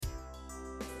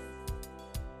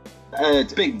A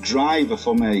big driver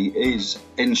for me is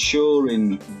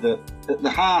ensuring that at the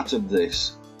heart of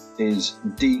this is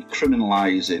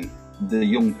decriminalising the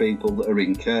young people that are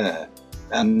in care.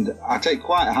 And I take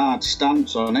quite a hard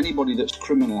stance on anybody that's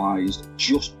criminalised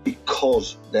just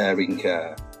because they're in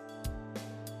care.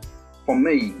 For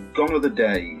me, gone are the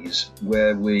days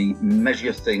where we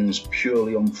measure things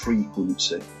purely on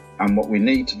frequency. And what we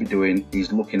need to be doing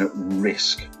is looking at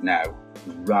risk now,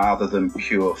 rather than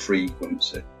pure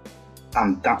frequency.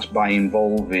 And that's by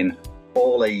involving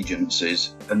all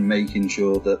agencies and making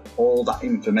sure that all that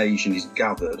information is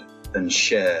gathered and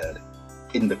shared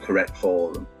in the correct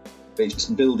forum. It's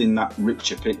building that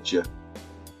richer picture.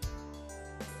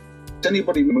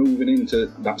 Anybody moving into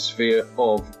that sphere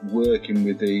of working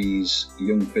with these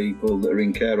young people that are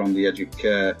in care, on the edge of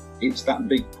care, it's that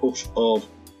big push of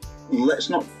let's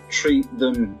not treat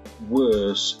them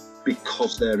worse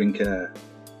because they're in care.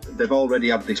 They've already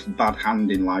had this bad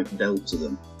hand in life dealt to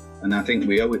them, and I think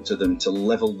we owe it to them to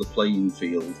level the playing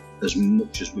field as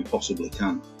much as we possibly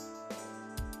can.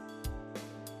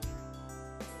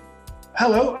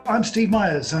 Hello, I'm Steve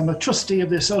Myers. I'm a trustee of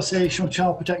the Association of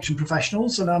Child Protection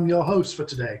Professionals, and I'm your host for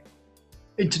today.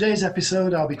 In today's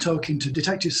episode, I'll be talking to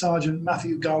Detective Sergeant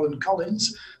Matthew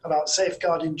Garland-Collins about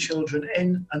safeguarding children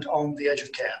in and on the edge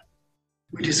of care.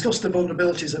 We discuss the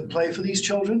vulnerabilities at play for these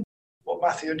children, what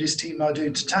Matthew and his team are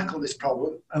doing to tackle this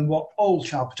problem, and what all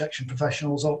child protection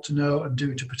professionals ought to know and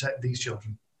do to protect these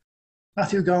children.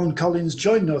 Matthew Garland-Collins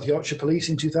joined North Yorkshire Police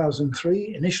in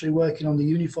 2003, initially working on the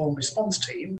Uniform Response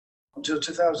Team, until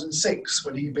 2006,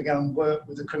 when he began work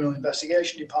with the Criminal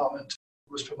Investigation Department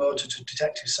and was promoted to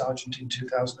Detective Sergeant in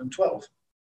 2012.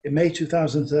 In May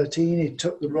 2013, he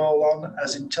took the role on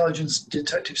as Intelligence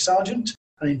Detective Sergeant,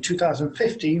 and in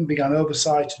 2015 began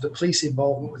oversight of the police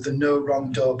involvement with the No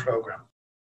Wrong Door programme.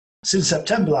 Since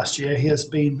September last year, he has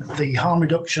been the Harm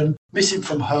Reduction, Missing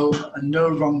from Home and No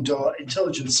Wrong Door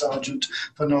Intelligence Sergeant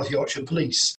for North Yorkshire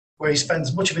Police, where he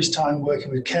spends much of his time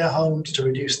working with care homes to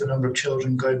reduce the number of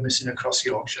children going missing across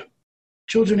Yorkshire.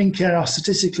 Children in care are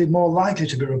statistically more likely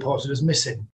to be reported as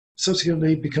missing,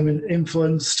 subsequently becoming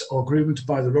influenced or groomed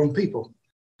by the wrong people.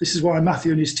 This is why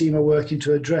Matthew and his team are working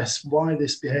to address why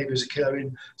this behaviour is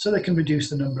occurring so they can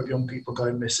reduce the number of young people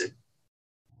going missing.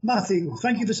 Matthew,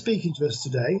 thank you for speaking to us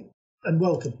today and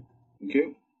welcome. Thank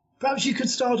you. Perhaps you could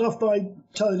start off by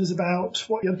telling us about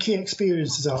what your key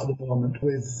experiences are at the moment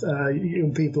with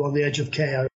young people on the edge of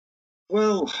care.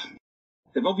 Well,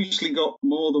 they've obviously got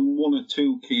more than one or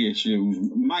two key issues.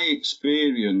 My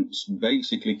experience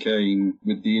basically came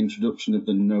with the introduction of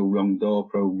the No Wrong Door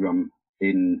programme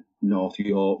in North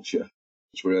Yorkshire,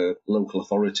 which were a local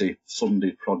authority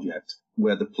funded project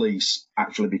where the police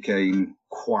actually became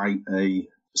quite a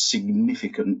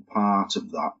significant part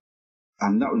of that.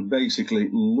 And that was basically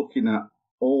looking at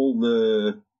all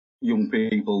the young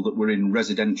people that were in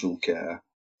residential care,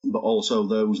 but also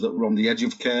those that were on the edge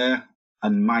of care.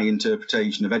 And my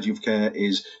interpretation of edge of care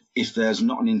is if there's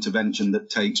not an intervention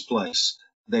that takes place,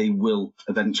 they will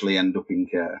eventually end up in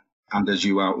care. And as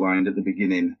you outlined at the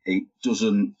beginning, it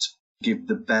doesn't give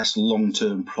the best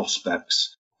long-term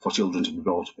prospects for children to be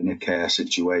brought up in a care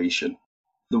situation.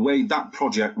 The way that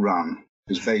project ran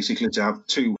is basically to have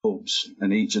two hubs,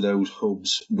 and each of those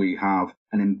hubs we have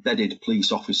an embedded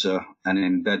police officer, an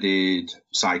embedded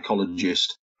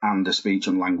psychologist, and a speech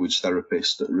and language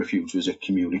therapist that refers to as a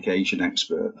communication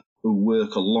expert, who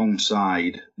work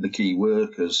alongside the key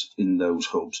workers in those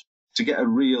hubs to get a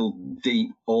real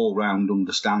deep all-round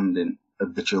understanding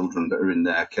of the children that are in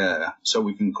their care, so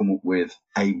we can come up with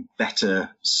a better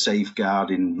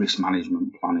safeguarding risk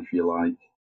management plan, if you like.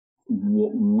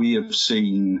 What we have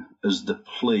seen as the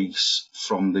police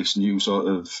from this new sort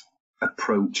of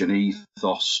approach and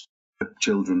ethos of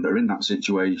children that are in that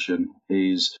situation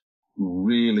is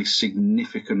really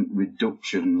significant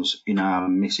reductions in our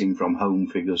missing from home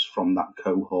figures from that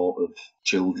cohort of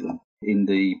children. In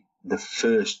the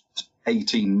first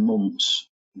 18 months,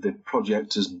 the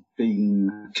project has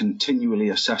been continually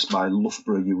assessed by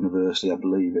Loughborough University, I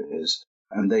believe it is,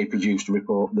 and they produced a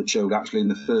report that showed actually in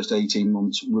the first 18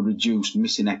 months we reduced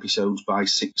missing episodes by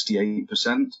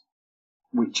 68%,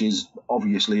 which is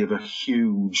obviously of a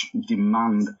huge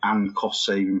demand and cost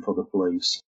saving for the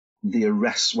police. The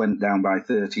arrests went down by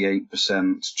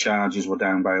 38%, charges were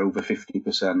down by over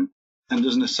 50%. And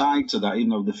as an aside to that, even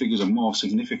though the figures are more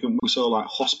significant, we saw like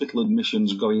hospital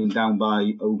admissions going down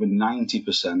by over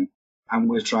 90%. And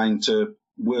we're trying to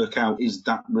work out, is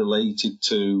that related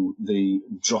to the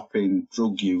drop in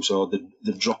drug use or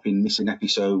the drop in missing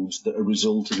episodes that are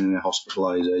resulting in a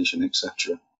hospitalisation,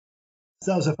 etc.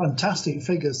 Those are fantastic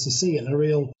figures to see and a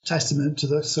real testament to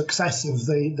the success of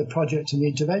the project and the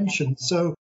intervention.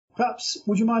 So perhaps,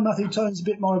 would you mind, Matthew, telling us a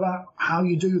bit more about how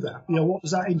you do that? What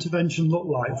does that intervention look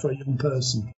like for a young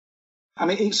person? I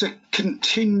mean, it's a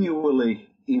continually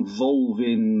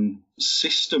evolving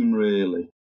system, really.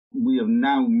 We have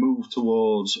now moved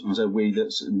towards, as I say,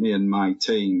 that's me and my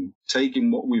team, taking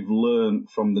what we've learned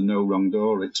from the No Wrong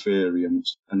Door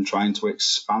experience and trying to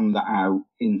expand that out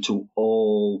into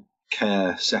all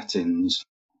care settings.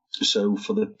 So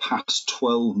for the past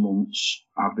 12 months,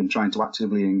 I've been trying to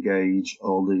actively engage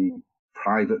all the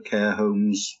private care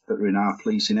homes that are in our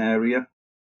policing area.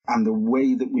 And the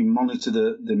way that we monitor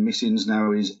the missings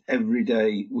now is every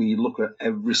day we look at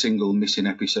every single missing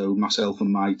episode, myself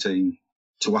and my team,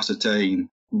 to ascertain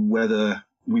whether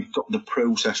we've got the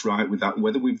process right with that,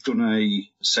 whether we've done a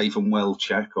safe and well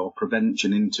check or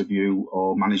prevention interview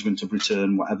or management of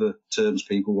return, whatever terms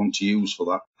people want to use for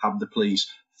that. Have the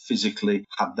police physically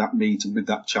had that meeting with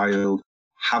that child?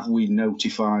 Have we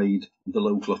notified the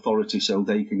local authority so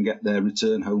they can get their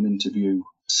return home interview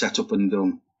set up and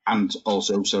done? And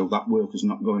also so that worker's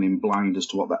not going in blind as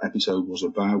to what that episode was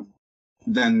about.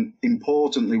 Then,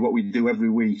 importantly, what we do every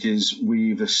week is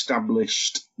we've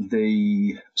established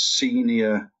the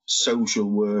senior social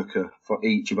worker for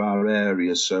each of our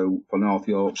areas. So for North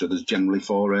Yorkshire, there's generally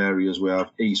 4 areas. We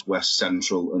have East, West,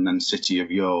 Central, and then City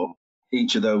of York.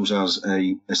 Each of those has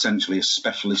essentially a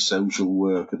specialist social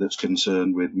worker that's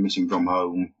concerned with missing from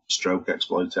home, stroke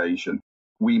exploitation.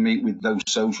 We meet with those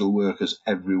social workers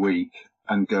every week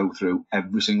and go through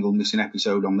every single missing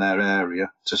episode on their area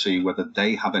to see whether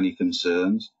they have any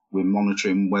concerns. We're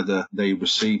monitoring whether they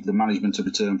received the management of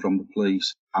return from the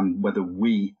police and whether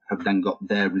we have then got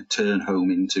their return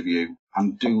home interview,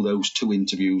 and do those 2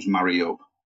 interviews marry up?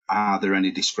 Are there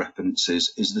any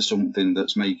discrepancies? Is there something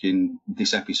that's making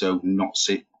this episode not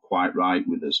sit quite right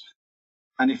with us?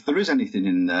 And if there is anything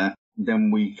in there,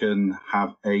 then we can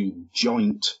have a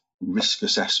joint risk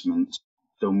assessment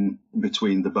done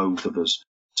between the both of us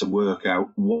to work out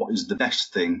what is the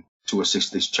best thing to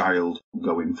assist this child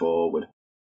going forward.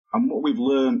 And what we've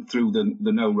learned through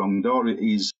the No Wrong Door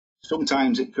is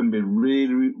sometimes it can be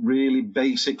really, really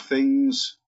basic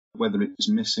things, whether it's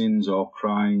missings or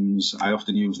crimes. I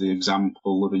often use the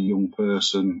example of a young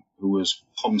person who was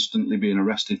constantly being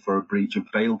arrested for a breach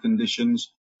of bail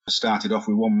conditions. Started off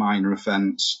with one minor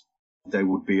offence. They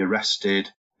would be arrested.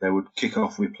 They would kick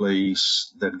off with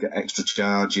police, they'd get extra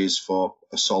charges for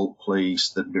assault police,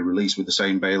 they'd be released with the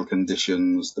same bail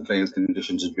conditions, the bail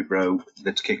conditions would be broke,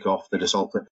 they'd kick off, they'd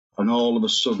assault it, and all of a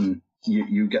sudden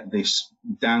you get this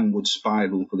downward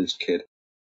spiral for this kid.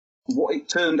 What it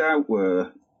turned out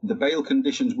were the bail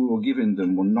conditions we were giving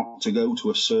them were not to go to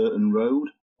a certain road.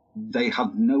 They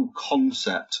had no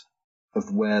concept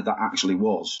of where that actually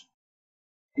was.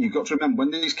 You've got to remember,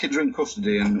 when these kids are in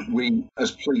custody and we,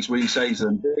 as police, we say to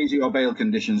them, these are your bail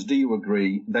conditions, do you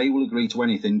agree? They will agree to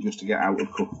anything just to get out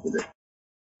of custody.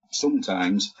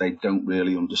 Sometimes they don't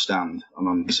really understand. And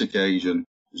on this occasion,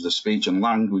 it was the speech and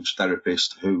language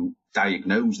therapist who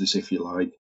diagnosed this, if you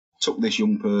like, took this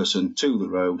young person to the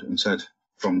road and said,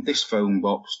 from this phone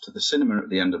box to the cinema at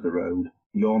the end of the road,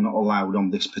 you're not allowed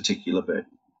on this particular bit.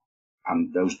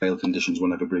 And those bail conditions were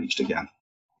never breached again.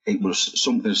 It was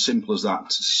something as simple as that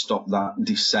to stop that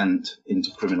descent into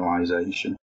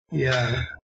criminalisation. Yeah,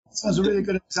 sounds a really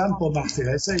good example, Matthew.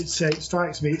 It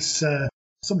strikes me, it's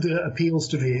something that appeals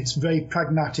to me. It's very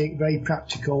pragmatic, very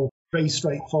practical, very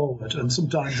straightforward, and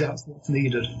sometimes that's what's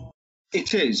needed.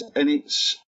 It is, and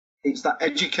it's that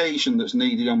education that's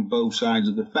needed on both sides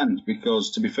of the fence,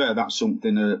 because, to be fair, that's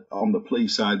something on the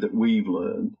police side that we've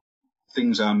learned.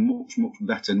 Things are much, much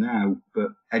better now,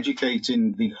 but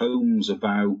educating the homes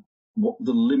about what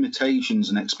the limitations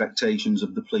and expectations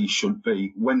of the police should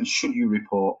be. When should you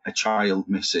report a child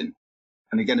missing?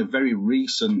 And again, a very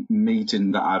recent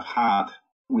meeting that I've had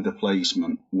with a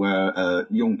policeman where a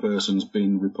young person's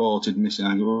been reported missing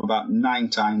about 9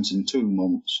 times in 2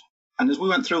 months. And as we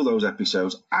went through those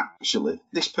episodes, actually,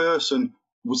 this person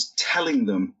was telling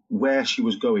them where she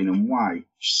was going and why.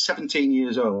 She's 17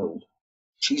 years old.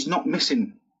 She's not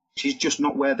missing. She's just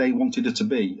not where they wanted her to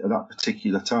be at that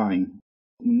particular time.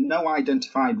 No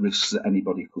identified risks that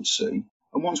anybody could see.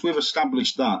 And once we've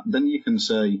established that, then you can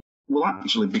say, well,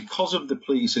 actually, because of the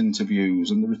police interviews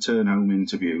and the return home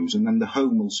interviews, and then the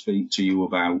home will speak to you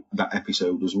about that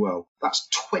episode as well. That's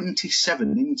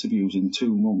 27 interviews in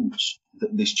 2 months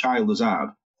that this child has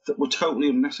had that were totally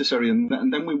unnecessary.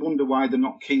 And then we wonder why they're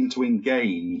not keen to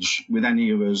engage with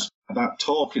any of us about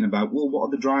talking about, well, what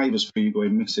are the drivers for you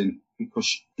going missing?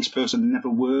 Because this person never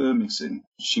were missing.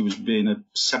 She was being a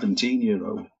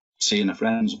 17-year-old. seeing a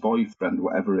friend's boyfriend,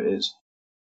 whatever it is.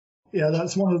 Yeah,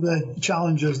 that's one of the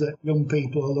challenges that young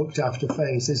people are looked after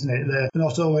face, isn't it? They're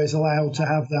not always allowed to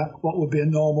have that, what would be a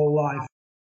normal life.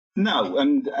 No,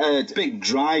 and a big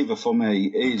driver for me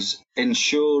is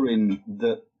ensuring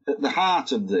that at the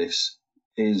heart of this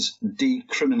is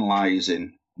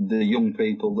decriminalising the young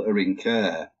people that are in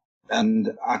care.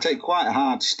 And I take quite a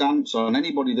hard stance on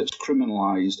anybody that's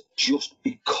criminalised just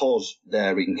because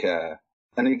they're in care.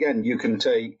 And again, you can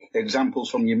take examples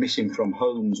from your missing from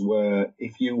homes where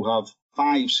if you have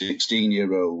 5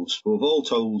 16-year-olds who have all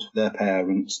told their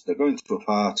parents they're going to a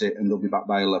party and they'll be back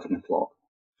by 11 o'clock,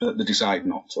 but they decide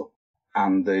not to,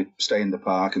 and they stay in the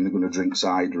park and they're going to drink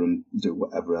cider and do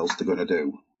whatever else they're going to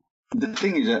do. The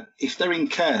thing is that if they're in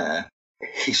care,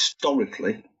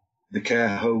 historically, the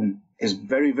care home is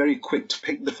very, very quick to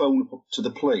pick the phone up to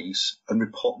the police and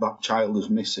report that child as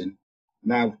missing.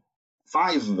 Now,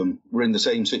 5 of them were in the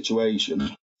same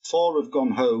situation. 4 have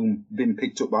gone home, been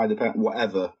picked up by the parent,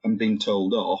 whatever, and been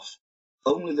told off.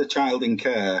 Only the child in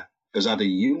care has had a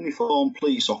uniformed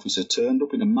police officer turned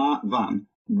up in a marked van,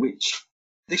 which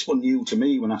this one new to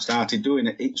me when I started doing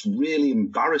it. It's really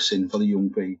embarrassing for the young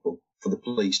people, for the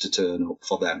police to turn up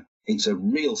for them. It's a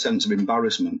real sense of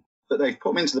embarrassment. But they've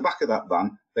put them into the back of that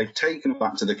van, they've taken them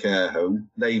back to the care home,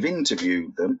 they've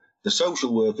interviewed them. The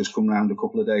social workers come round a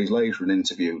couple of days later and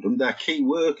interviewed them. Their key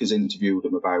workers interviewed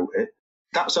them about it.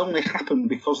 That's only happened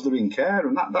because they're in care,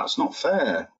 and that's not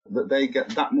fair, that they get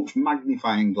that much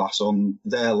magnifying glass on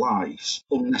their life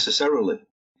unnecessarily.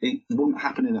 It wouldn't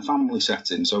happen in a family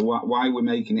setting, so why are we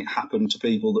making it happen to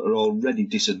people that are already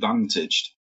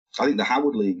disadvantaged? I think the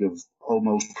Howard League have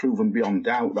almost proven beyond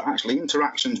doubt that actually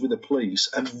interactions with the police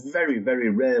are very, very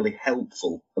rarely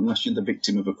helpful unless you're the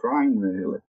victim of a crime,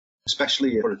 really,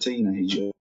 especially for a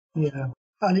teenager. Yeah,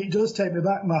 and it does take me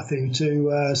back, Matthew,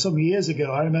 to some years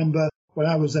ago. I remember when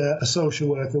I was a social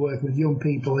worker working with young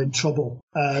people in trouble,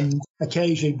 and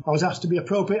occasionally I was asked to be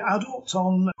appropriate adult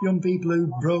on young people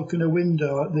who'd broken a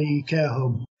window at the care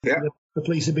home. Yeah. The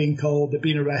police had been called, they'd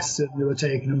been arrested, and they were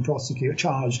taken and prosecuted,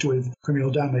 charged with criminal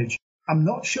damage. I'm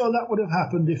not sure that would have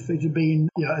happened if it had been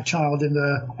a child in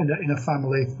a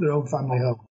family, their own family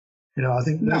home. I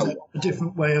think there's a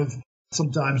different way of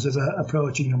sometimes of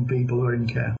approaching young people who are in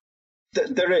care.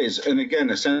 There is, and again,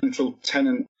 a central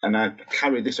tenet, and I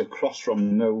carry this across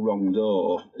from No Wrong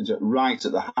Door, is that right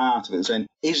at the heart of it, saying,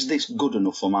 is this good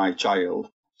enough for my child?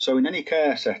 So in any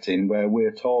care setting where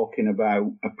we're talking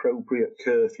about appropriate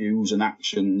curfews and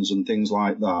actions and things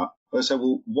like that, I say,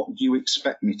 well, what do you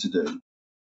expect me to do?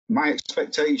 My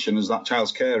expectation as that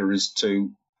child's carer is to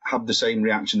have the same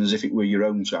reaction as if it were your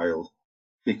own child.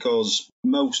 Because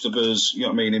most of us,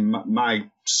 in my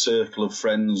circle of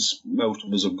friends, most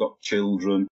of us have got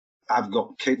children. I've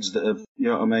got kids that have,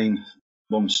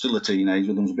 one's still a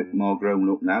teenager, one's a bit more grown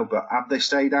up now, but have they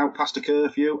stayed out past a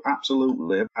curfew?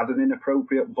 Absolutely. Have had an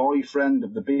inappropriate boyfriend?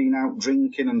 Have they been out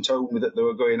drinking and told me that they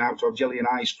were going out to have jelly and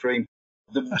ice cream?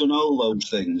 They've done all those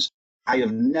things. I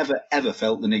have never, ever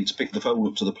felt the need to pick the phone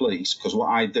up to the police, because what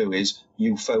I do is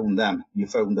you phone them, you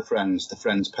phone the friends'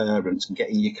 parents, get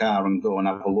in your car and go and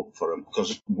have a look for them,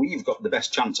 because we've got the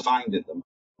best chance of finding them,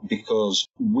 because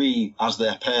we, as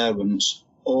their parents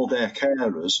or their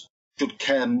carers, should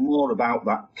care more about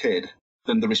that kid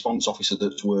than the response officer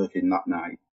that's working that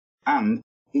night. And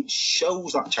it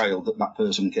shows that child that that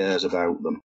person cares about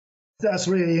them. That's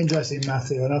really interesting,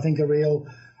 Matthew, and I think a real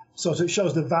sort of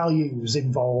shows the values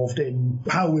involved in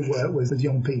how we work with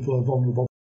young people who are vulnerable.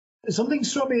 Something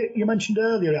struck me, you mentioned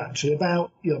earlier actually,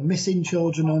 about missing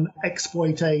children and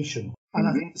exploitation. And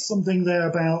I think something there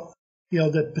about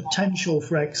the potential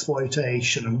for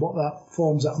exploitation and what that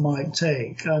forms that might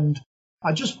take. And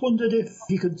I just wondered if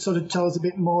you could sort of tell us a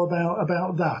bit more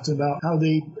about that, about how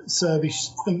the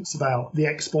service thinks about the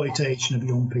exploitation of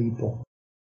young people.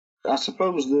 I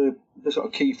suppose the sort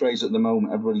of key phrase at the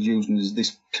moment everybody's using is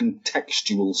this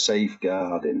contextual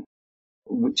safeguarding,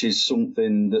 which is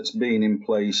something that's been in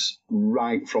place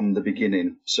right from the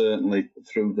beginning, certainly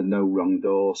through the No Wrong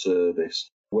Door service,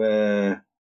 where,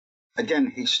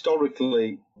 again,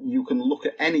 historically, you can look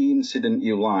at any incident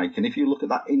you like, and if you look at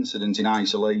that incident in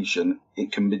isolation,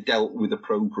 it can be dealt with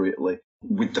appropriately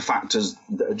with the factors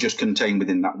that are just contained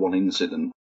within that one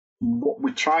incident. What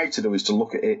we try to do is to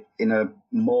look at it in a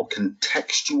more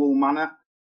contextual manner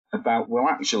about, well,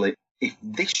 actually, if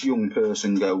this young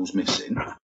person goes missing,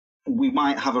 we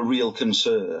might have a real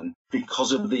concern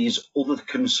because of these other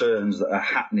concerns that are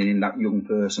happening in that young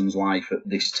person's life at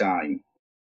this time.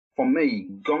 For me,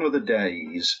 gone are the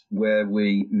days where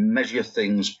we measure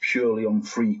things purely on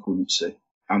frequency,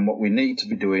 and what we need to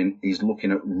be doing is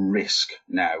looking at risk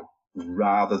now.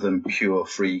 rather than pure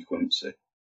frequency.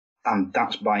 And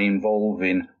that's by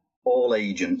involving all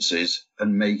agencies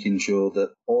and making sure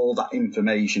that all that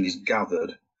information is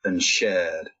gathered and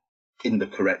shared in the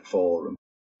correct forum.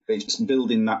 It's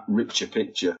building that richer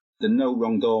picture. The no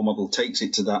wrong door model takes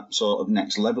it to that sort of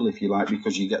next level, if you like,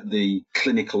 because you get the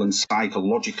clinical and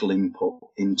psychological input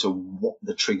into what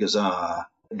the triggers are.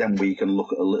 Then we can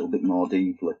look at a little bit more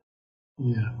deeply.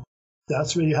 Yeah,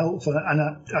 that's really helpful.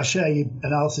 And I share your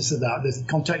analysis of that. The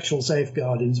contextual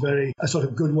safeguarding is a sort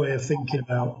of good way of thinking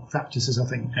about practices, I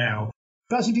think, now.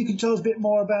 Perhaps if you could tell us a bit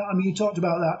more about, you talked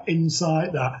about that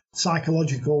insight, that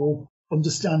psychological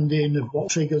understanding of what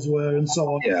triggers were and so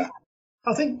on. Yeah.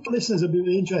 I think listeners would be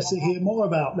really interested to hear more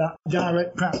about that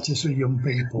direct practice with young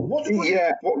people. What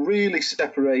really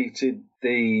separated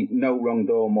the no wrong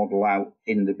door model out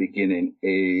in the beginning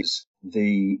is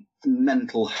the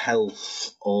mental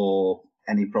health or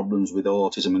any problems with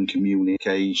autism and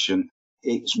communication.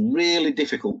 It's really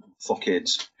difficult for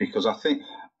kids because I think,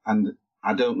 and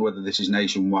I don't know whether this is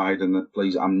nationwide, and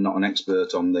please, I'm not an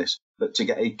expert on this, but to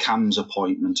get a CAMS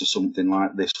appointment or something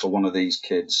like this for one of these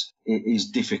kids, it is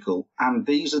difficult. And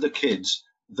these are the kids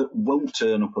that won't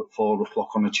turn up at 4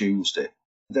 o'clock on a Tuesday.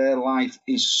 Their life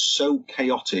is so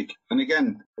chaotic. And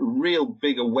again, a real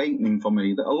big awakening for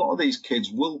me that a lot of these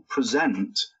kids will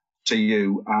present to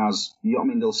you as,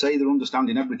 they'll say they're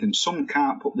understanding everything. Some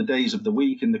can't put the days of the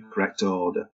week in the correct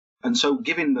order. And so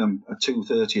giving them a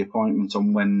 2:30 appointment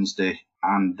on Wednesday,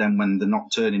 and then when they're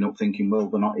not turning up thinking, well,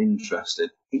 they're not interested,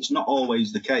 it's not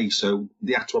always the case. So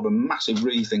they have to have a massive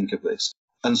rethink of this.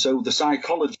 And so the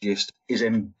psychologist is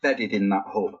embedded in that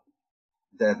hub.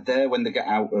 They're there when they get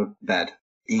out of bed.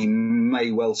 He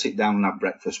may well sit down and have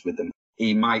breakfast with them.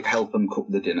 He might help them cook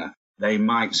the dinner. They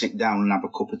might sit down and have a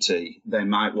cup of tea. They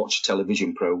might watch a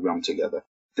television programme together.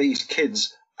 These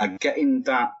kids are getting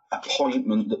that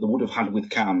appointment that they would have had with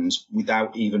CAMS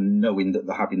without even knowing that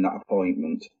they're having that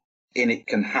appointment. And it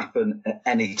can happen at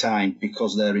any time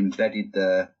because they're embedded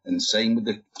there. And same with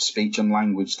the speech and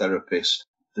language therapist.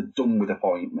 They're done with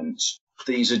appointments.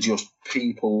 These are just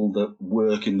people that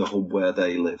work in the hub where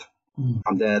they live.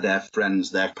 And they're their friends.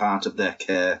 They're part of their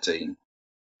care team.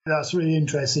 That's really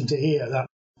interesting to hear, that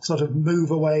sort of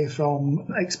move away from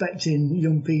expecting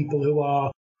young people who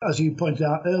are, as you pointed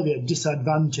out earlier,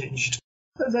 disadvantaged.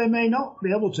 They may not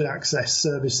be able to access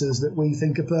services that we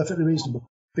think are perfectly reasonable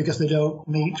because they don't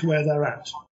meet where they're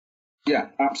at. Yeah,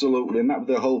 absolutely. And that's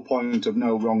the whole point of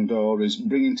No Wrong Door, is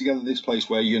bringing together this place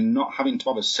where you're not having to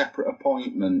have a separate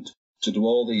appointment to do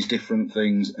all these different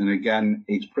things. And again,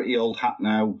 it's pretty old hat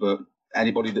now, but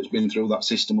anybody that's been through that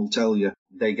system will tell you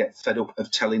they get fed up of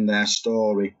telling their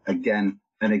story again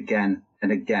and again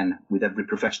and again with every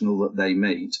professional that they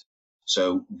meet.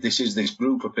 So this is this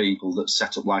group of people that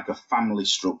set up like a family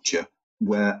structure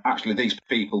where actually these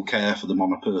people care for them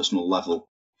on a personal level.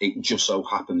 It just so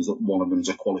happens that one of them's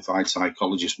a qualified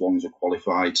psychologist, one's a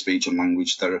qualified speech and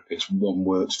language therapist, one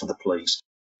works for the police.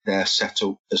 They're set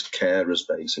up as carers,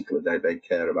 basically. They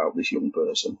care about this young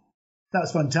person.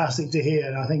 That's fantastic to hear,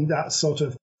 and I think that's sort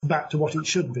of back to what it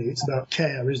should be. It's about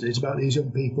care, isn't it? It's about these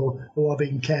young people who are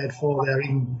being cared for. They're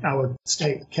in our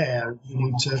state of care. You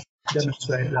need to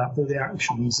demonstrate that through the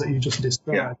actions that you just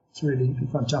described. Yeah. It's really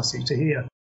fantastic to hear.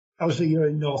 Obviously, you're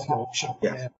in North Yorkshire.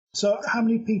 Yeah. So how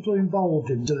many people are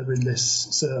involved in delivering this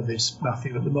service,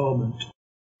 Matthew, at the moment?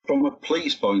 From a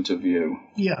police point of view?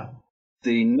 Yeah.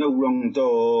 The No Wrong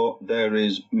Door, there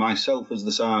is myself as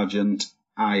the sergeant.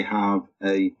 I have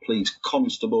a police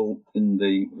constable in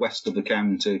the west of the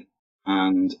county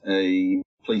and a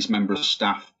police member of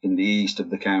staff in the east of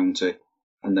the county.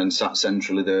 And then sat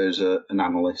centrally there's an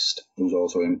analyst who's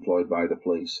also employed by the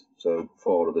police. So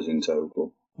 4 of us in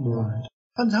total. Right.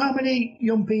 And how many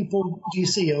young people do you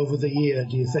see over the year,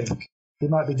 do you think? It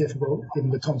might be difficult given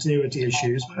the continuity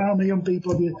issues, but how many young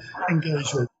people have you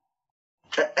engaged with?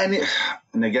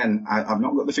 And again, I've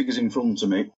not got the figures in front of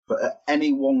me, but at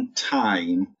any one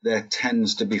time, there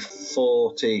tends to be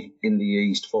 40 in the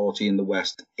east, 40 in the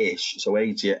west-ish, so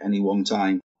 80 at any one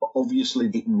time. But obviously,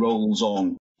 it rolls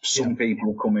on. Some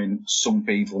people come in, some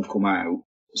people come out.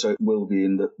 So it will be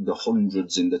in the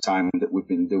hundreds in the time that we've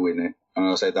been doing it. And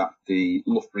I'll say that the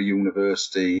Loughborough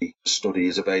University study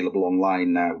is available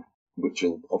online now, which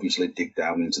will obviously dig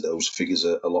down into those figures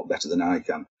a lot better than I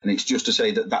can. And it's just to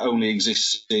say that only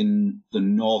exists in the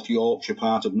North Yorkshire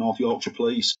part of North Yorkshire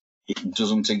Police. It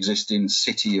doesn't exist in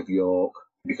City of York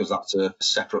because that's a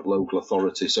separate local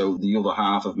authority. So the other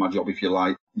half of my job, if you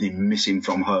like, the missing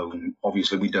from home,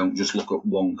 obviously we don't just look at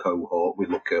one cohort, we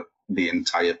look at the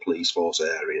entire police force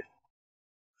area.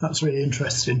 That's really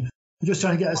interesting. I'm just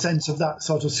trying to get a sense of that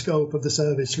sort of scope of the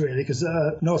service, really, because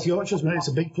North Yorkshire's, it's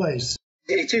a big place.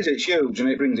 It is, it's huge, and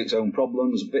it brings its own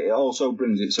problems, but it also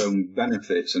brings its own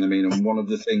benefits. And and one of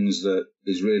the things that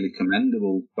is really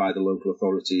commendable by the local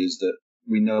authority is that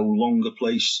we no longer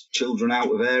place children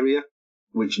out of area,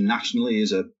 which nationally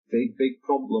is a big, big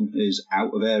problem, is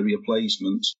out of area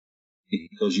placements,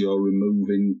 because you're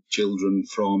removing children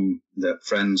from their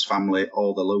friends, family,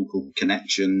 all the local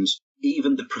connections,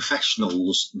 even the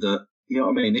professionals that,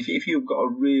 if you've got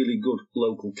a really good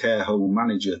local care home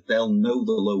manager, they'll know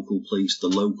the local police, the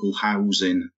local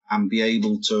housing, and be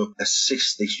able to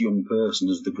assist this young person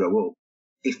as they grow up.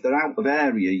 If they're out of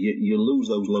area, you lose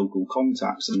those local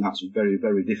contacts, and that's very,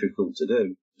 very difficult to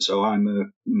do. So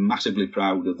I'm massively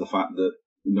proud of the fact that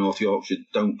North Yorkshire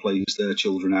don't place their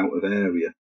children out of area.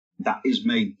 That is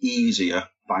made easier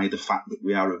by the fact that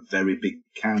we are a very big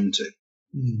county.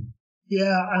 Mm.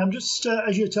 Yeah, and I'm just,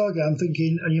 as you're talking, I'm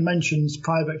thinking, and you mentioned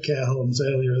private care homes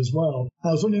earlier as well.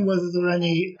 I was wondering whether there are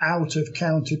any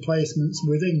out-of-county placements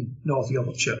within North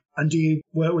Yorkshire, and do you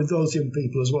work with those young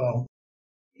people as well?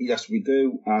 Yes, we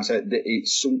do. I said that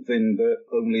it's something that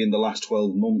only in the last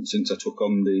 12 months since I took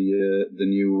on the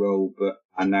new role, but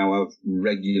I now have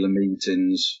regular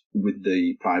meetings with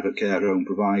the private care home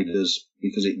providers,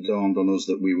 because it dawned on us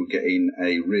that we were getting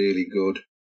a really good,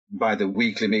 by the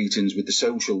weekly meetings with the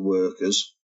social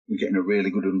workers, we're getting a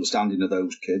really good understanding of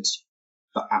those kids.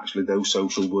 But actually those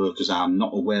social workers are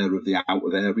not aware of the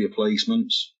out-of-area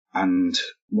placements. And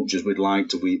much as we'd like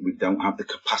to, we don't have the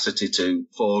capacity to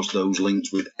forge those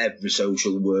links with every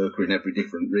social worker in every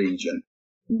different region.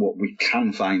 What we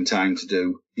can find time to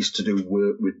do is to do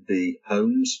work with the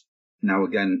homes. Now,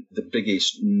 again, the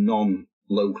biggest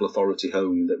non-local authority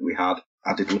home that we had,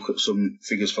 I did look at some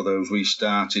figures for those. We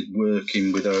started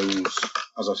working with those,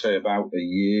 as I say, about a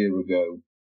year ago.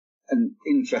 And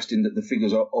interesting that the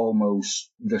figures are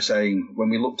almost the same. When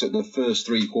we looked at the first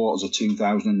 3 quarters of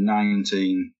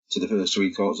 2019 to the first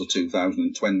 3 quarters of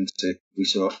 2020, we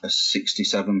saw a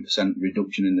 67%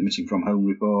 reduction in the missing from home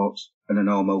reports and an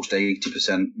almost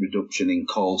 80% reduction in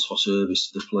calls for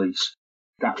service to the police.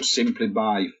 That was simply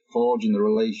by forging the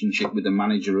relationship with the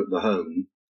manager at the home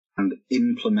and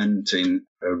implementing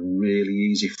a really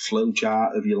easy flow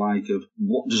chart, if you like, of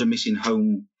what does a missing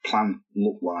home plan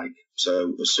look like.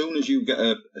 So as soon as you get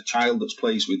a child that's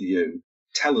placed with you,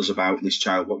 tell us about this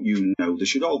child, what you know. They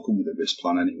should all come with a risk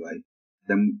plan anyway.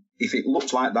 Then if it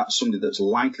looks like that's somebody that's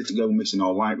likely to go missing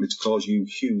or likely to cause you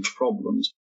huge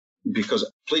problems, because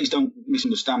please don't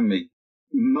misunderstand me,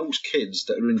 most kids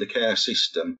that are in the care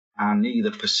system are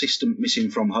neither persistent missing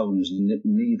from homes,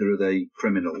 neither are they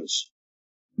criminals.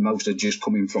 Most are just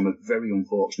coming from a very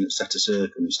unfortunate set of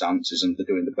circumstances and they're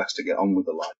doing the best to get on with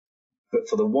their life. But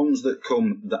for the ones that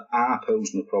come that are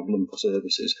posing a problem for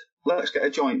services, let's get a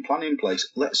joint plan in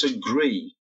place. Let's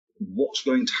agree what's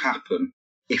going to happen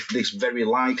if this very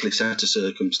likely set of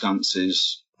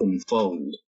circumstances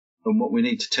unfold. And what we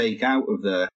need to take out of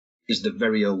there is the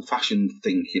very old-fashioned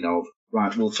thinking of,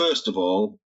 right, well, first of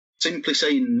all, simply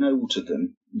saying no to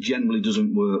them generally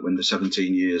doesn't work when they're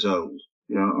 17 years old.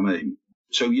 You know what I mean?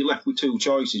 So you're left with 2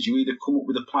 choices. You either come up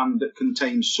with a plan that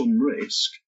contains some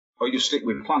risk, or you stick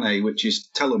with plan A, which is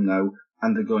tell them no,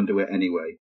 and they go and do it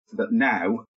anyway. But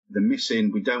now they're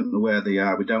missing, we don't know where they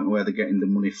are, we don't know where they're getting the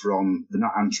money from, they're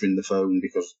not answering the phone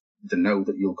because they know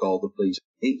that you'll call the police.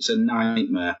 It's a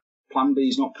nightmare. Plan B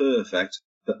is not perfect,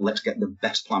 but let's get the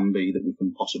best plan B that we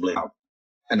can possibly have.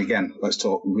 And again, let's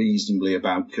talk reasonably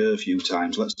about curfew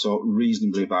times. Let's talk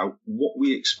reasonably about what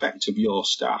we expect of your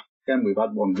staff. Again, we've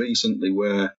had one recently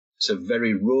where it's a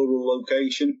very rural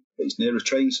location, but it's near a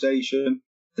train station.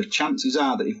 The chances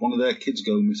are that if one of their kids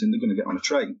go missing, they're going to get on a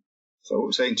train. So what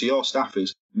we're saying to your staff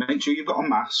is, make sure you've got a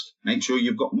mask, make sure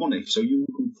you've got money, so you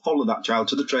can follow that child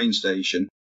to the train station,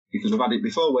 because we've had it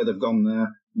before where they've gone there,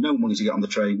 no money to get on the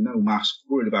train, no mask,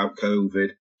 worried about COVID,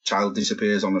 child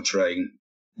disappears on a train.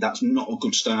 That's not a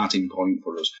good starting point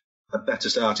for us. A better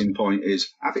starting point is,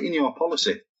 have it in your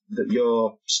policy that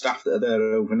your staff that are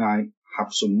there overnight have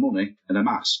some money and a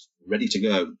mask ready to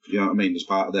go, you know what I mean, as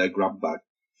part of their grab bag.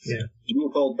 Yeah.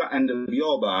 We'll hold that end of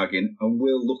your bargain and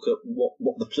we'll look at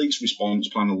what the police response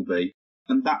plan will be.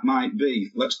 And that might be,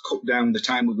 let's cut down the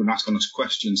time we're going to ask on a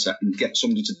question set and get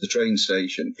somebody to the train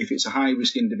station. If it's a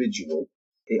high-risk individual,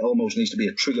 it almost needs to be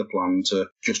a trigger plan to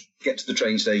just get to the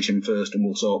train station first and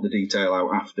we'll sort the detail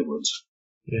out afterwards.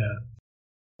 Yeah.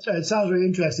 So it sounds really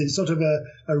interesting. It's sort of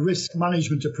a risk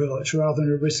management approach rather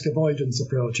than a risk avoidance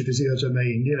approach, if you see what I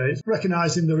mean. You know, it's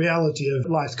recognising the reality of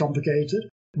life's complicated.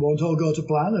 won't all go to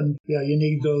plan, and you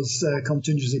need those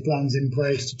contingency plans in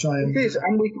place to try and... It is,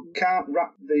 and we can't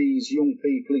wrap these young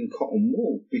people in cotton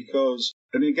wool because,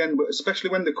 and again, especially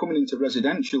when they're coming into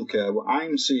residential care, what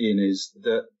I'm seeing is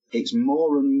that it's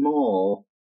more and more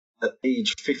at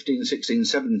age 15, 16,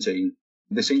 17,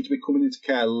 they seem to be coming into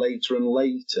care later and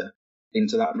later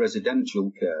into that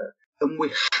residential care. And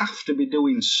we have to be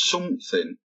doing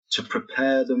something to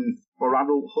prepare them for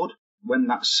adulthood when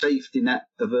that safety net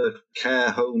of a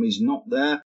care home is not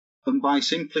there. And by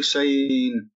simply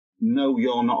saying, no,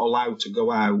 you're not allowed to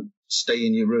go out, stay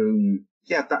in your room,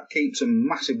 that keeps them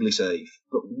massively safe.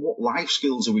 But what life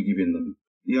skills are we giving them?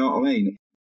 You know what I mean?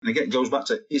 And again, it goes back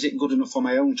to, is it good enough for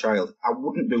my own child? I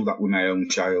wouldn't do that with my own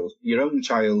child. Your own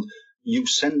child, you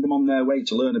send them on their way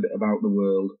to learn a bit about the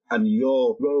world, and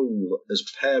your role as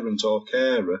parent or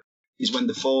carer is when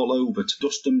they fall over to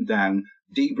dust them down,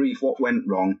 debrief what went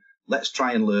wrong, let's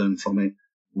try and learn from it,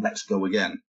 let's go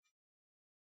again.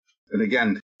 And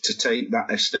again, to take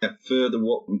that a step further,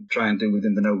 what we try and do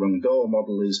within the No Wrong Door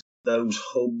model is those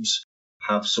hubs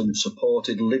have some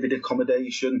supported living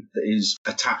accommodation that is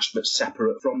attached but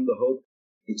separate from the hub.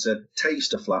 It's a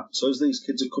taster flat, so as these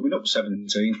kids are coming up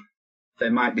 17, they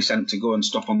might be sent to go and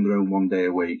stop on their own 1 day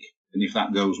a week. And if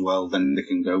that goes well, then they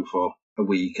can go for a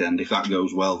weekend. If that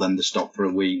goes well, then they stop for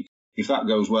a week. If that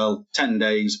goes well, 10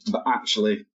 days, but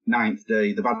actually 9th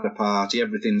day, they've had a party,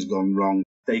 everything's gone wrong.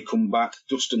 They come back,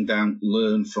 dust them down,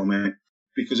 learn from it.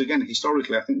 Because again,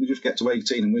 historically, I think they just get to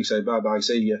 18 and we say, bye-bye,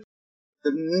 see you.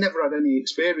 They've never had any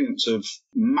experience of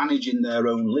managing their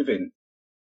own living.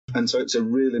 And so it's a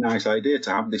really nice idea to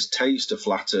have this taster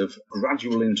flat of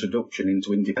gradual introduction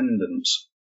into independence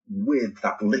with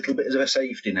that little bit of a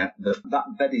safety net,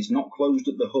 that bed is not closed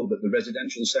at the hub, at the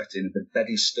residential setting. The bed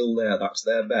is still there. That's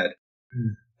their bed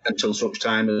until such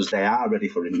time as they are ready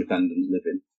for independent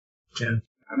living. Yeah.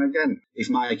 And again, if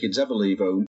my kids ever leave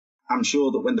home, I'm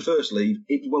sure that when they first leave,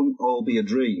 it won't all be a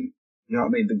dream. You know what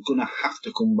I mean? They're going to have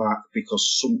to come back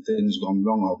because something's gone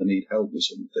wrong or they need help with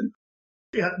something.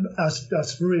 Yeah,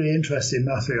 that's really interesting,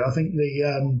 Matthew. I think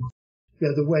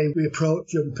the way we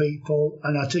approach young people,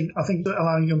 and I think that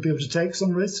allowing young people to take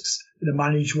some risks in a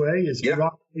managed way is right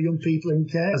for young people in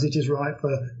care, as it is right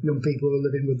for young people who are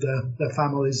living with their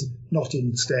families not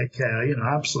in state care.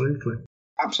 Absolutely.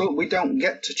 Absolutely. We don't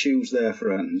get to choose their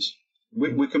friends.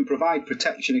 We can provide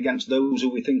protection against those who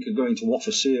we think are going to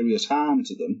offer serious harm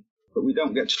to them, but we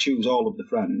don't get to choose all of the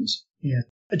friends. Yeah.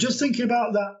 Just thinking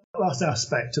about that last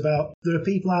aspect about there are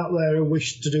people out there who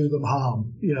wish to do them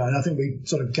harm, and I think we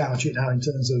sort of couch it now in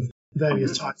terms of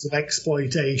various types of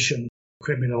exploitation,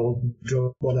 criminal,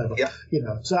 drug, whatever,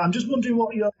 So I'm just wondering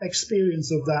what your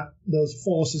experience of those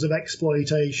forces of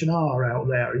exploitation are out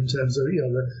there in terms of,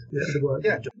 the work.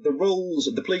 Yeah,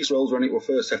 the police roles when it was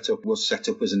first set up was set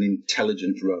up as an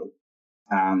intelligence role.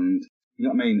 And, you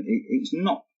know what I mean? It's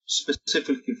not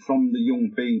specifically from the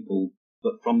young people,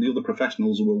 but from the other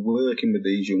professionals who are working with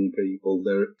these young people.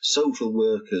 They're social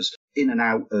workers in and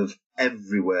out of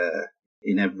everywhere,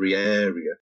 in every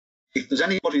area. If there's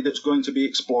anybody that's going to be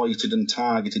exploited and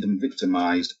targeted and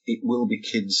victimised, it will be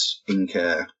kids in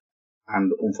care.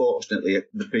 And unfortunately,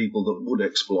 the people that would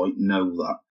exploit know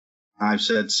that. I've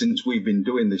said since we've been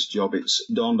doing this job, it's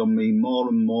dawned on me more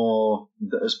and more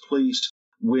that as police,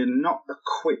 we're not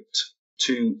equipped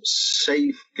to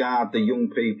safeguard the young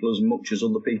people as much as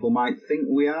other people might think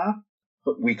we are,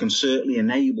 but we can certainly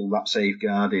enable that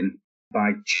safeguarding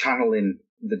by channeling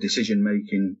the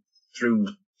decision-making through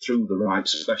the right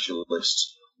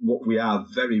specialists. What we are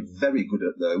very, very good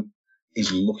at, though,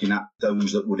 is looking at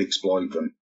those that would exploit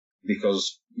them,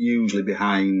 because usually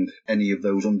behind any of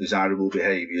those undesirable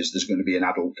behaviours, there's going to be an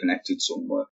adult connected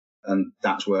somewhere. And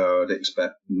that's where I'd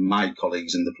expect my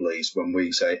colleagues in the police when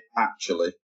we say,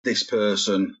 actually, this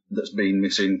person that's been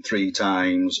missing 3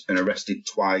 times and arrested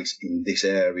twice in this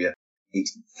area,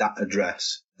 it's that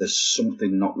address. There's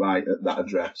something not right at that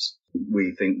address.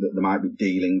 We think that there might be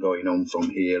dealing going on from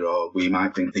here, or we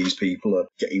might think these people are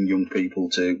getting young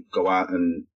people to go out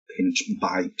and pinch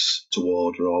bikes to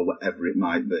order or whatever it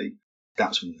might be.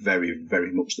 That's very,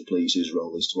 very much the police's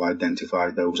role, is to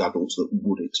identify those adults that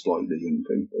would exploit the young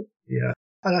people. Yeah,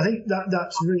 and I think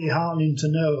that's really heartening to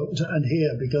know and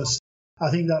hear, because I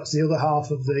think that's the other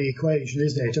half of the equation,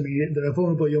 isn't it? I mean, there are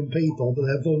vulnerable young people, but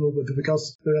they're vulnerable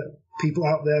because there are people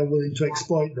out there willing to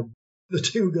exploit them. The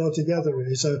two go together,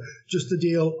 really. So just to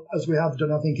deal, as we have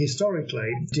done, I think, historically,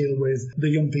 deal with the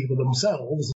young people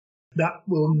themselves, that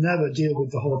will never deal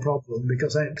with the whole problem,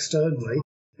 because externally,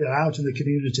 out in the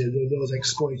community, there are those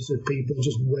exploited people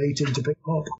just waiting to pick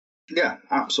them up. Yeah,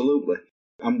 absolutely.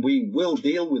 And we will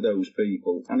deal with those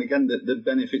people. And again, the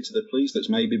benefit to the police that's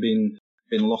maybe been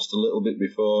been lost a little bit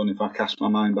before, and if I cast my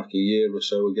mind back a year or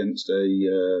so against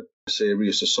a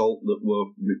serious assault that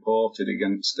were reported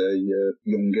against a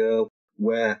young girl,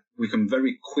 where we can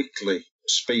very quickly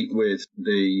speak with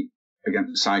the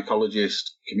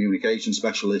psychologist, communication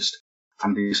specialist,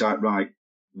 and decide, right,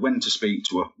 when to speak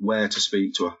to her, where to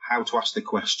speak to her, how to ask the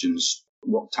questions,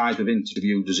 what type of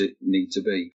interview does it need to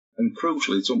be. And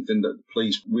crucially, something that the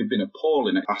police, we've been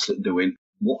appalling at doing,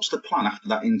 what's the plan after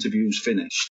that interview's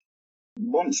finished?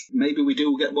 Once, maybe we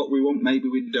do get what we want, maybe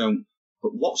we don't,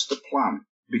 but what's the plan?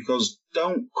 Because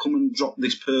don't come and drop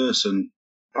this person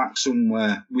back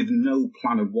somewhere with no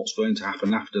plan of what's going to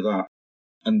happen after that.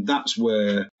 And that's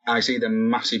where I see the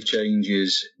massive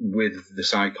changes with the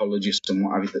psychologists and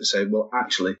what have you that say, well,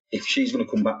 actually, if she's going to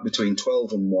come back between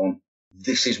 12 and 1,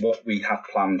 this is what we have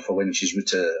planned for when she's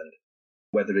returned.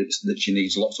 Whether it's that she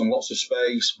needs lots and lots of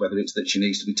space, whether it's that she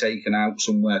needs to be taken out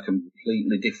somewhere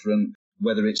completely different,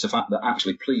 whether it's the fact that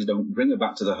actually, please don't bring her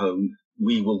back to the home,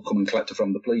 we will come and collect her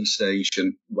from the police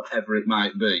station, whatever it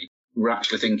might be. We're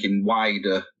actually thinking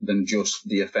wider than just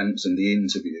the offence and the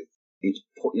interview. It's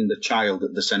putting the child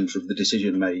at the centre of the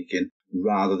decision-making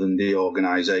rather than the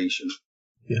organisation.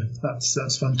 Yeah,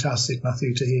 that's fantastic,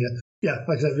 Matthew, to hear. Yeah,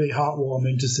 like I said, really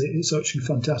heartwarming to see such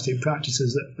fantastic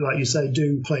practices that, like you say,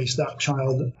 do place that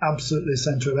child absolutely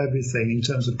centre of everything in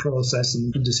terms of process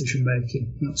and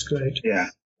decision-making. That's great.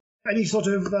 Yeah. Any sort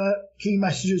of key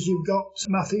messages you've got,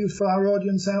 Matthew, for our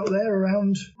audience out there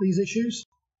around these issues?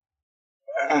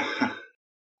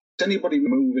 Anybody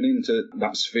moving into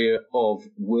that sphere of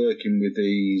working with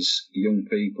these young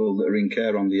people that are in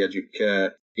care, on the edge of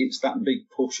care, it's that big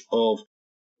push of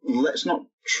let's not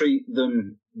treat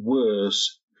them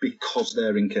worse because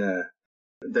they're in care.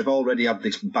 They've already had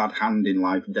this bad hand in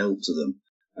life dealt to them,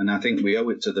 and I think we owe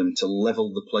it to them to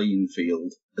level the playing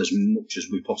field as much as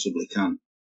we possibly can.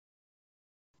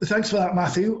 Thanks for that,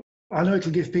 Matthew. I know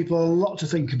it'll give people a lot to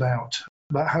think about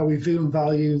how we view and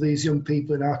value these young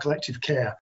people in our collective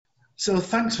care. So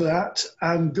thanks for that,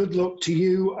 and good luck to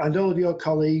you and all of your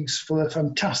colleagues for the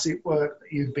fantastic work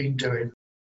that you've been doing.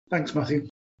 Thanks, Matthew.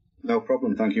 No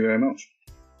problem. Thank you very much.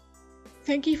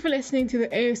 Thank you for listening to the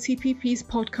AOCPP's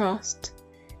podcast.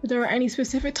 If there are any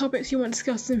specific topics you want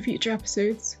discussed in future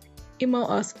episodes, email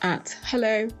us at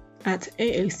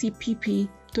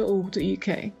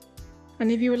hello@aocpp.org.uk.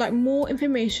 And if you would like more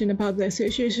information about the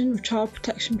Association of Child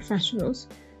Protection Professionals,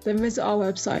 then visit our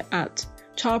website at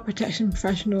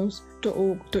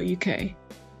childprotectionprofessionals.org.uk.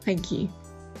 Thank you.